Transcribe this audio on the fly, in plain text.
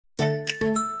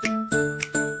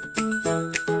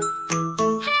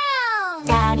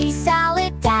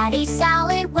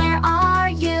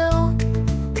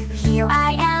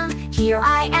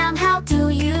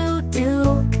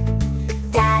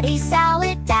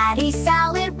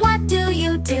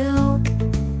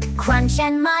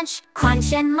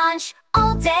Crunch and munch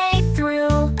all day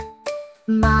through.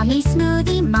 Mommy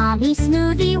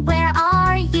Smoothie, where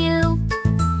are you?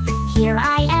 Here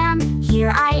I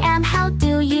am, how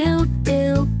do you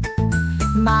do?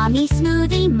 Mommy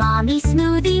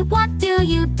Smoothie, what do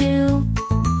you do?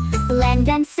 Blend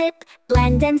and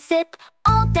sip,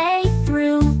 all day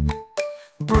through.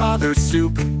 Brother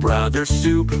Soup,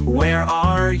 where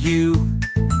are you?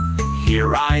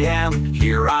 Here I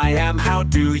am, how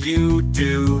do you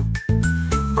do?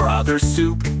 Brother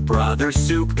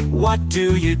Soup, what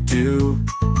do you do?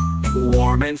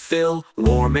 Warm and fill,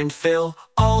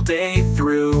 all day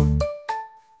through.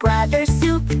 Brother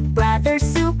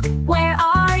Soup, where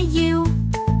are you?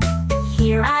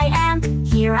 Here I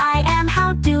am,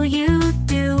 how do you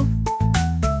do?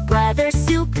 Brother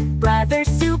Soup,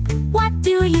 what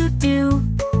do you do?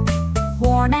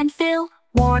 Warm and fill,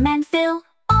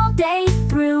 all day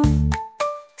through.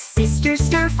 Sister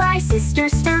Stir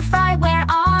Fry, where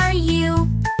are you?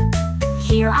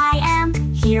 Here I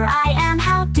am,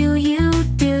 how do you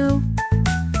do?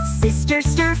 Sister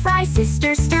Stir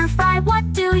Fry,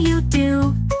 what do you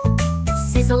do?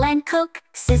 Sizzle and cook,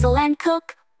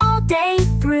 all day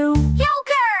through.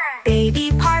 Yogurt!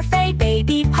 Baby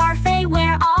Parfait,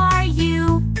 where are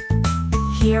you?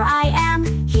 Here I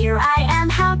am,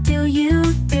 how do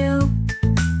you do?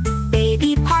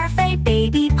 Baby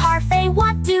Parfait,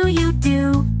 what do you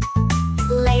do?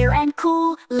 Layer and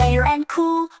cool,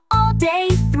 all day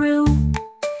through.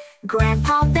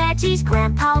 Grandpa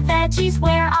Veggies,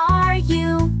 where are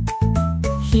you?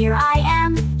 Here I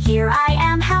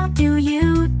am, how do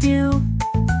you do?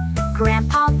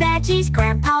 Grandpa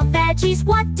Veggies,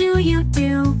 what do you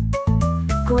do?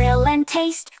 Grill and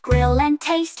taste,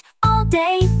 all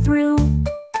day through.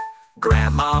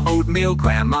 Grandma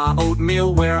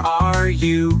Oatmeal, where are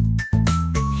you?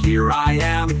 Here I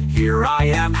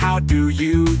am, how do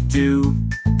you do?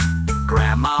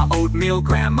 Grandma Oatmeal,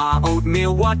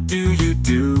 what do you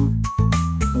do?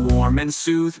 Warm and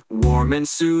soothe,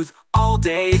 all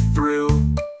day through.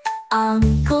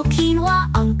 Uncle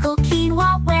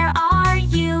Quinoa, where are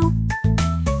you?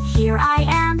 Here I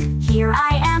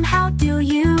am, how do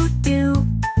you do?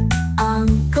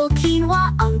 Uncle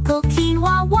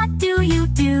Quinoa, what do you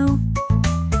do?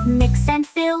 Mix and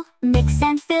fill,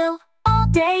 all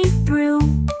day through.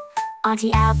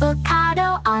 Auntie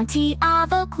Avocado,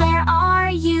 where are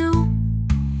you?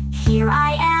 Here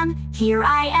I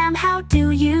am, how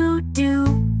do you do?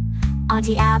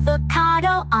 Auntie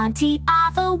Avocado,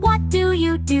 what do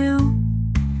you do?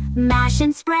 Mash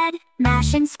and spread,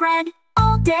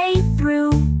 all day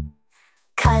through.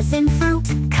 Cousin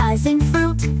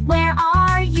Fruit, where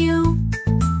are you?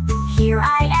 Here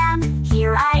I